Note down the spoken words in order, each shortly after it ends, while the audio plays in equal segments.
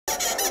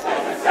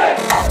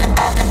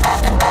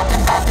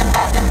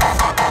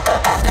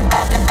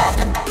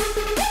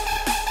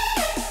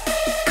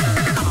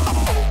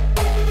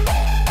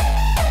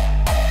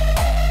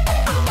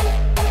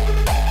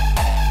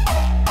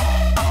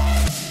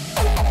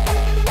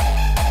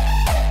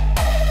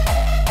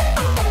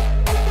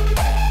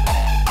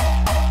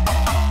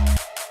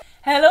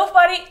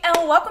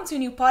welcome to a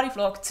new party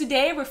vlog.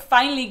 Today we're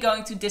finally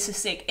going to This Is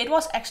Sick. It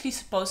was actually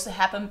supposed to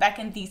happen back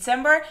in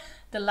December.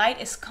 The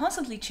light is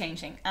constantly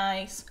changing.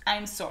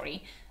 I'm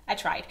sorry, I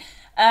tried.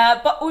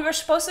 But we were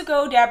supposed to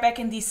go there back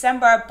in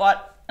December,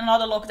 but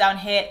another lockdown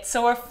hit.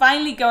 So we're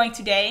finally going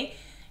today.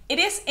 It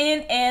is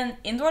in an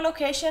indoor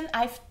location.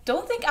 I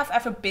don't think I've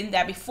ever been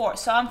there before,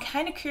 so I'm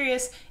kind of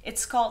curious.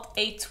 It's called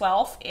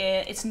 812.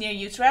 It's near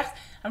Utrecht.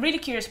 I'm really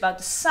curious about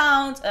the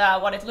sound,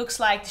 what it looks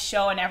like, the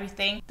show and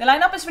everything. The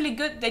lineup is really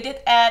good. They did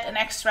add an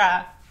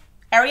extra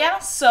area,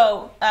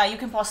 so you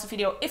can pause the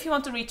video if you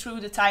want to read through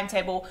the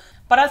timetable.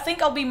 But I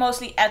think I'll be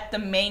mostly at the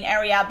main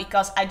area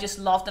because I just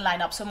love the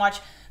lineup so much.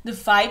 The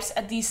vibes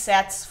at these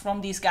sets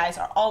from these guys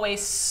are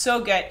always so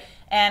good.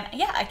 And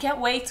yeah, I can't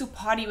wait to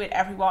party with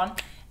everyone.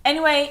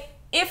 Anyway,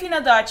 if you're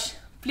not Dutch,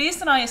 please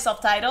turn on your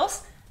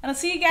subtitles. And I'll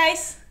see you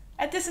guys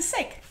at This Is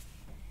Sick.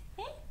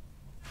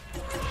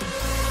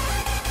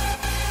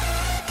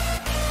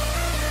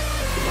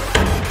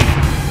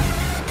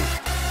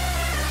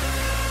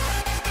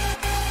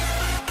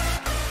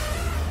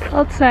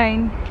 Dat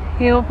zijn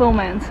heel veel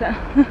mensen.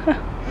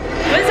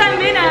 We zijn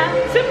binnen.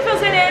 Super veel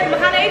zin in. We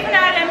gaan even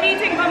naar de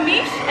meeting van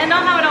Mish en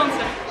dan gaan we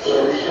dansen.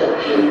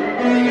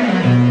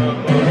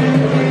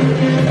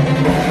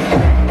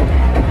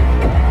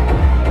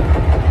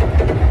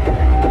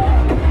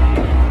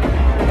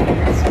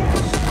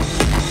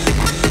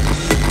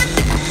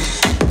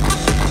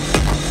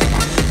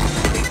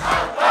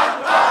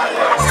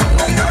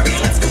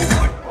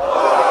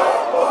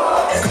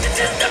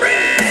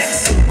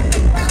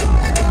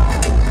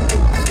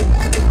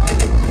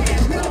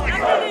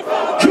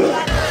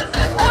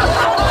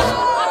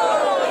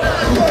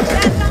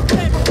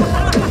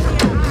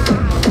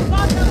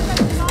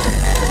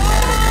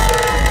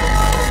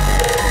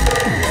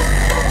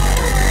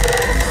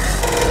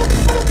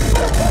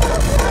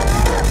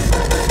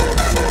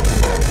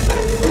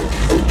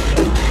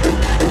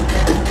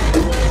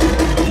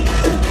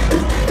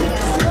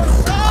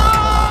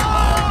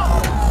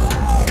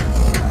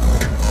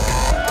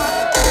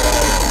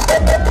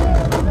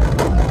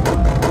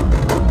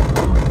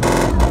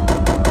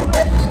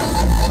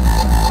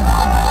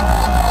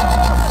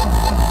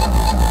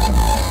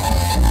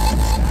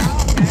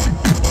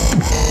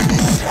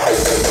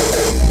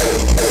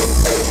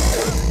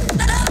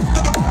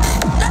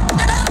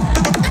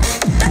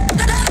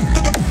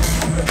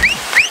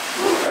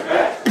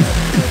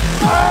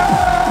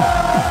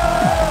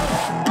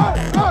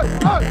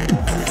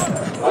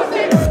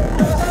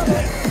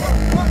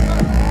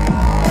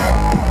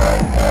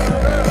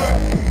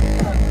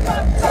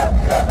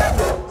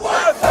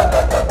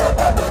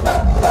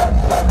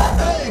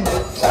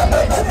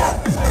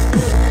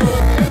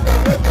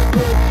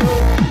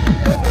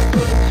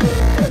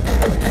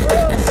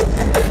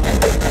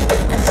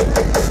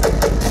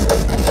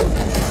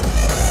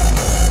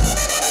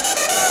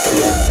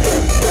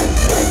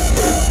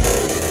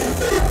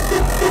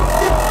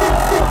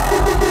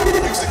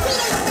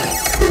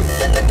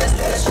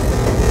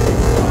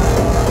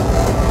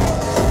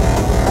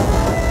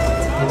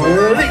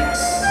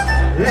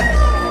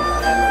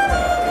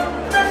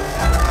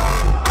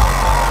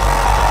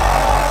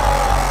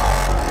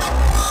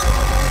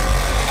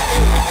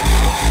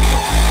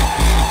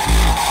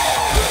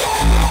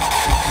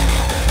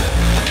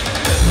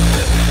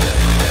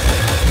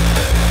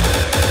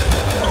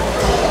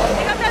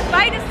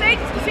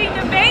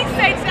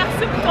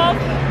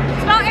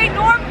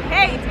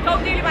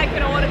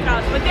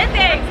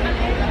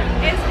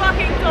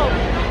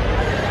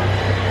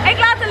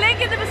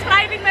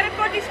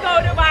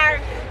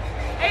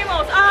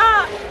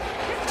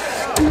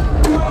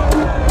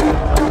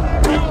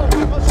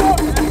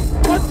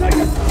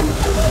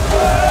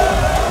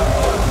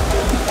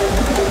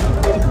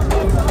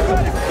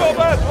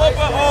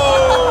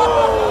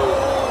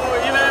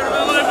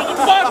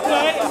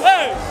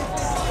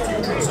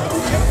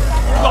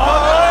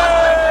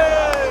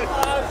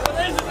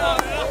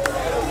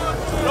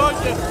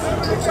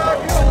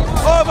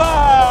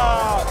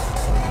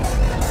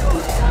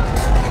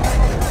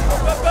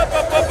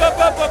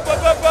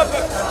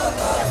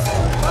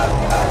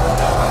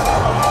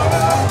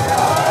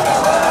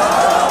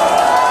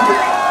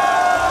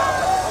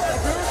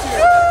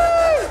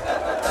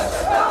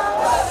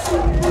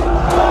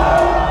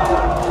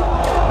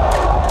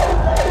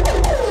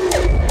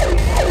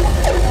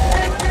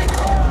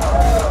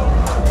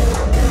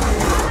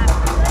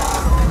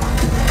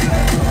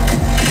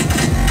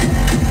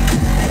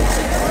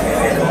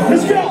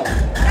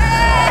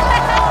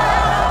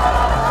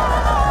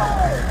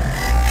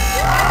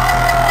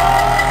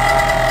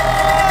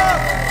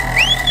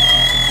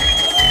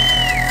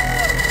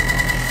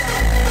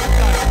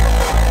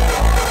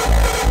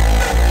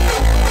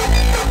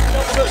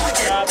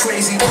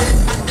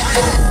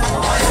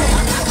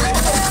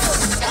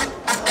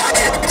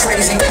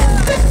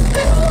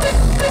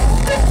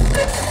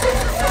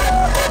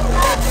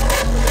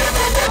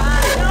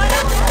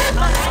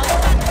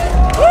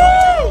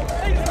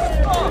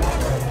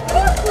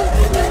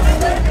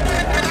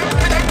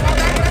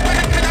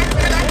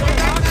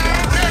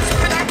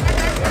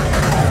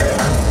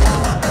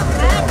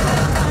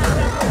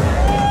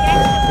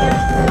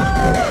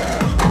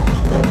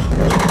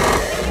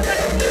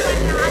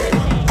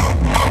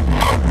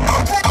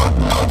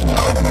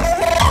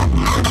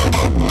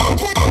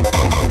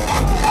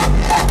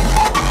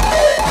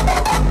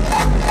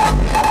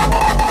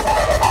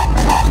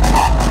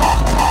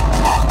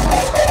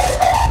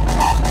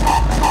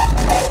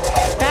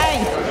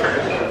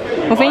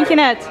 Hoe vind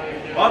je het?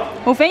 Wat?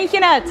 Hoe vind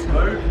je het?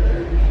 Leuk.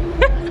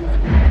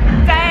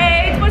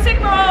 Tijd voor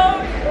SICKMODE!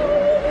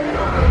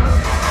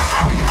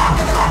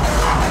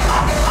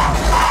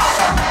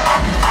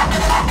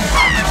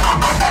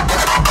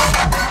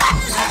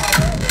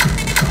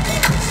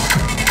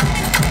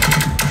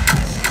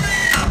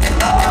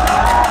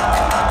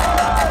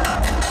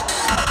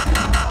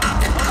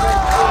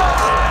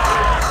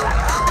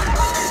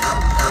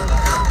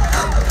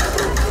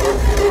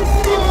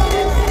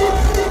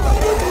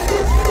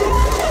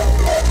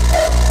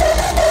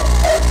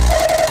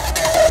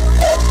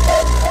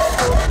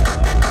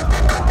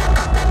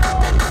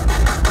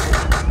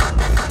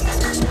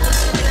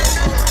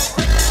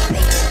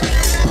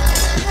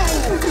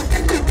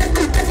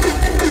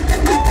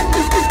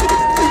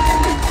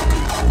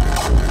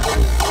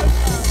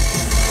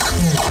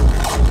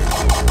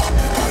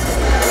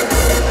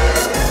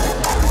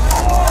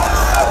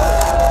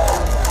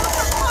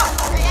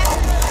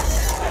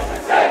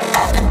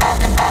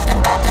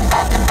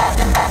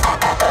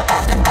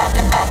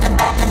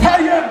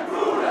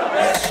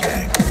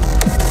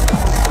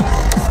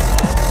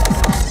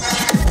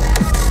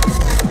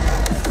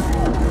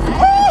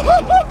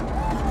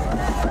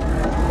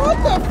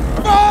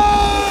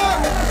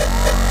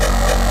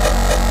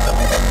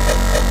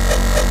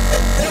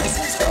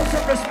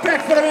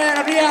 Respect for the man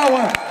of the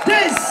hour.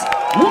 This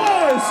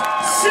was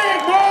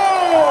SICKMODE!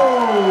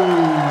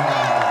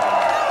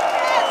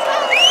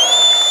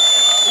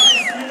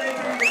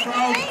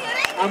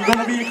 I'm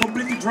gonna be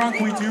completely drunk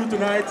with you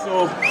tonight,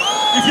 so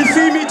if you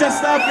see me, just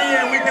stop me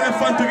and we can have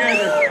fun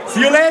together.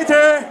 See you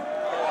later!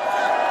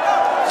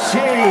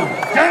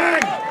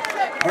 Gang!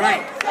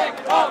 Alright.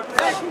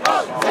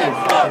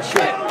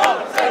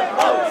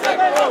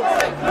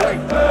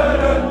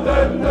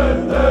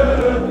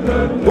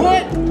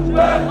 What?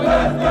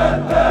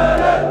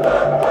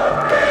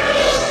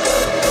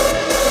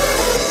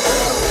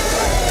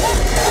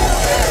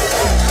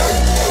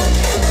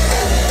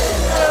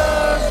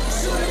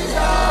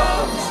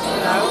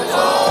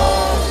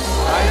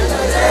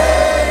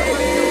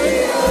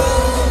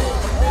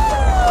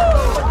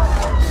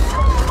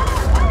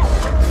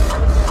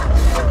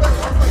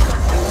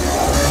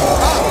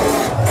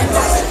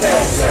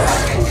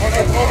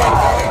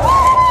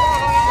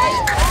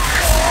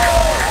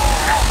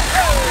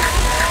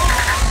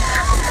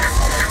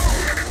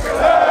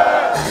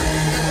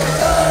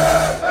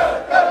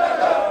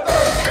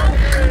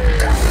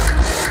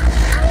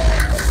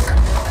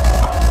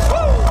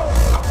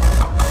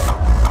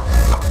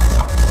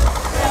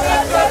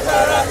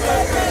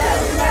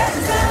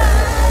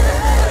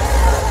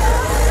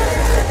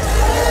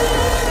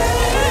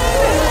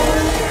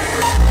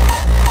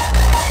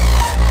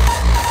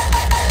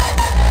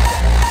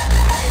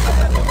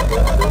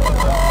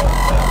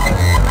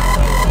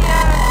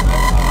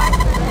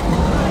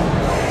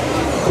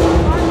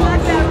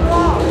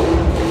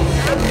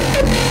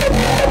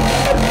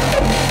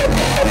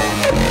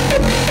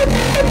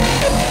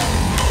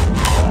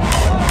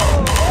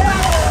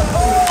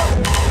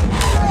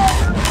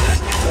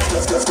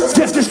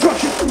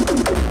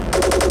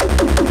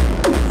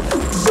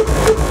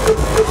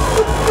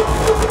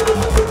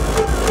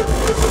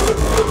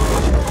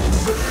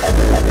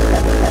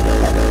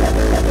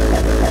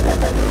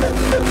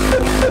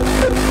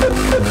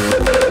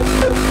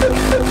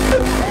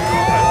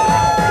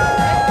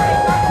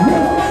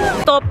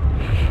 Top.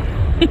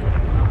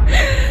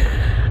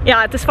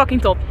 Ja, het is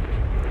fucking top.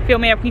 Veel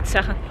meer heb ik niet te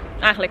zeggen.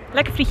 Eigenlijk.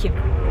 Lekker frietje.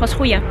 Was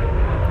goeie.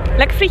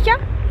 Lekker frietje?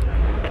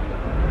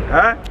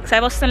 Hè? Ik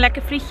zei, was het een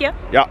lekker frietje?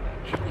 Ja.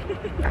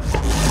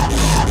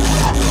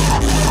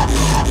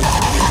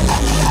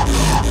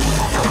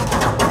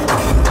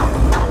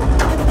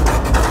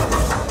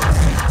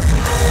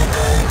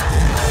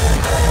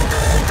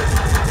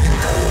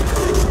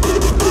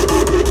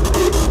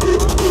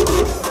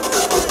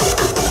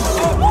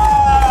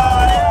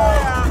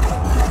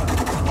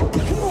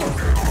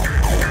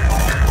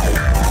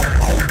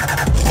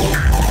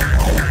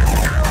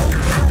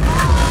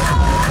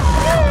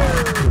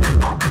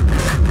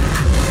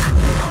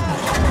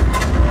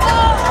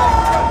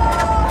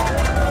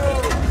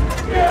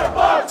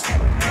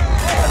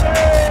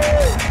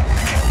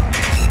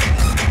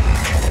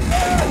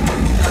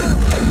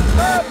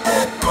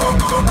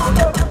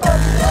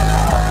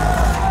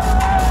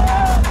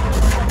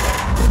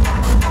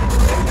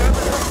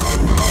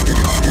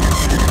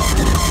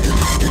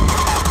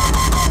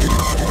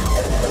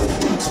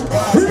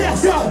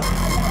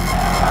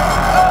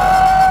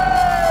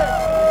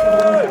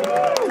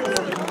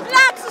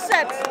 Laatste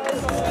set.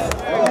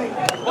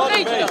 Nog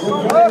eentje dan.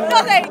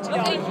 Nog eentje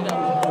dan.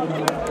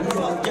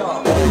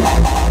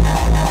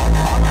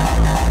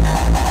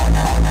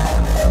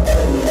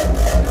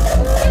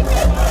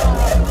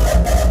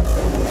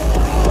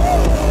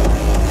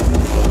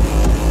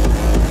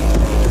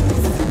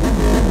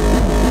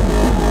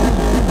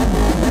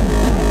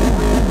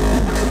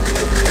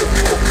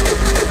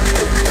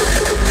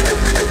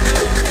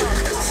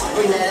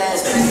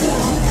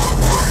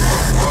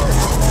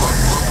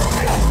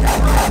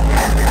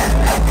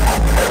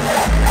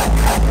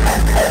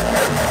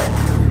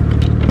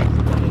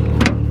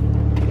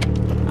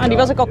 Oh, die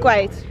was ik al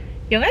kwijt.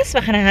 Jongens,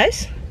 we gaan naar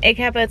huis. Ik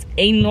heb het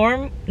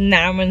enorm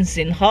naar mijn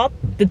zin gehad.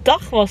 De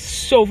dag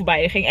was zo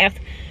voorbij. Het ging echt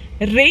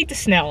rete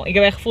snel. Ik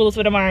heb echt het gevoel dat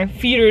we er maar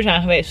 4 uur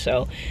zijn geweest of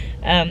zo.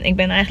 Ik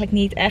ben eigenlijk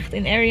niet echt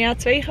in Area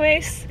 2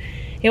 geweest.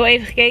 Heel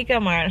even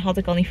gekeken, maar dat had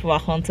ik al niet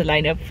verwacht. Want de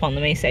line-up van de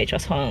mainstage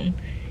was gewoon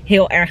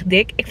heel erg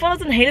dik. Ik vond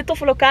het een hele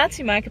toffe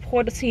locatie, maar ik heb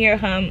gehoord dat ze hier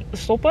gaan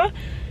stoppen.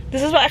 Dus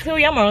dat is wel echt heel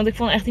jammer, want ik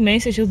vond echt die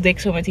mainstage heel dik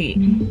zo met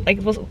die...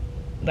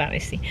 Daar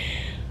is die.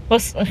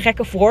 Was een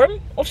gekke vorm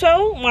of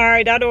zo,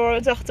 maar daardoor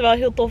zag het er wel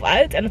heel tof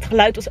uit. En het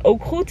geluid was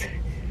ook goed.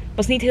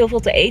 Was niet heel veel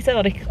te eten,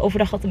 wat ik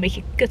overdag altijd een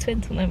beetje kut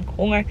vind, want dan heb ik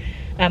honger.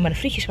 Maar de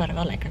frietjes waren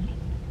wel lekker.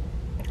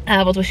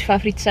 Wat was je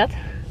favoriete set?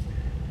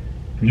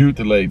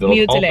 Mutilator.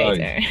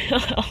 Mutilator.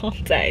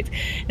 Altijd.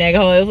 Nee, ik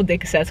heb al heel veel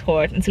dikke sets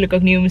gehoord. Natuurlijk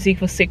ook nieuwe muziek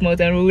van SICKMODE'S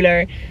en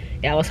Rooler.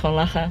 Ja, was gewoon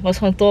lachen. Was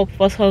gewoon top.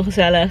 Was gewoon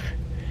gezellig.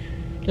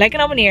 Like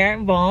en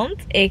abonneer, want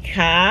ik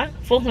ga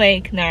volgende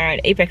week naar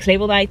de Apex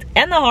Label Night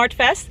en de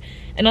Hardfest.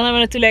 En dan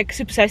hebben we natuurlijk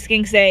Super Size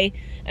Kings Day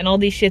en al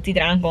die shit die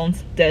eraan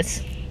komt.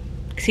 Dus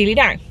ik zie jullie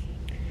daar.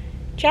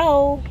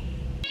 Ciao.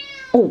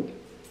 Oh.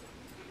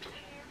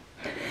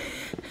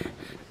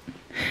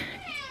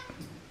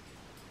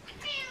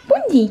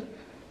 Bondi.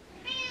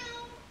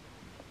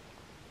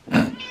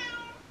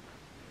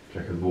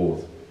 Zeg het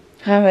woord.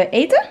 Gaan we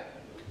eten?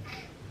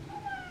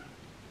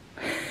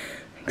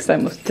 Ik sta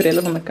helemaal te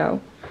trillen van de kou.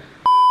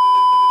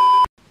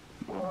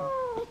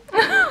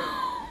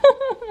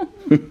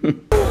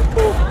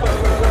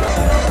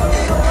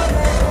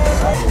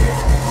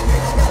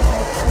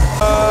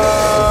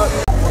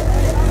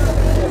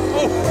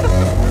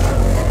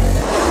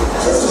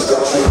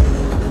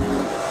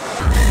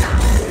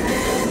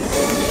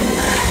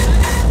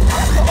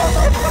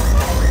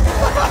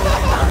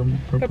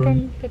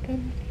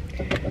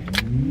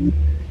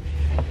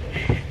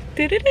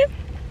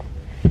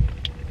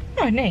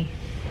 Oh nee.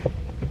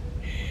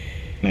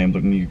 Nee,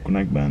 omdat ik niet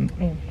geconnect ben.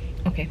 Oh,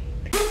 oké.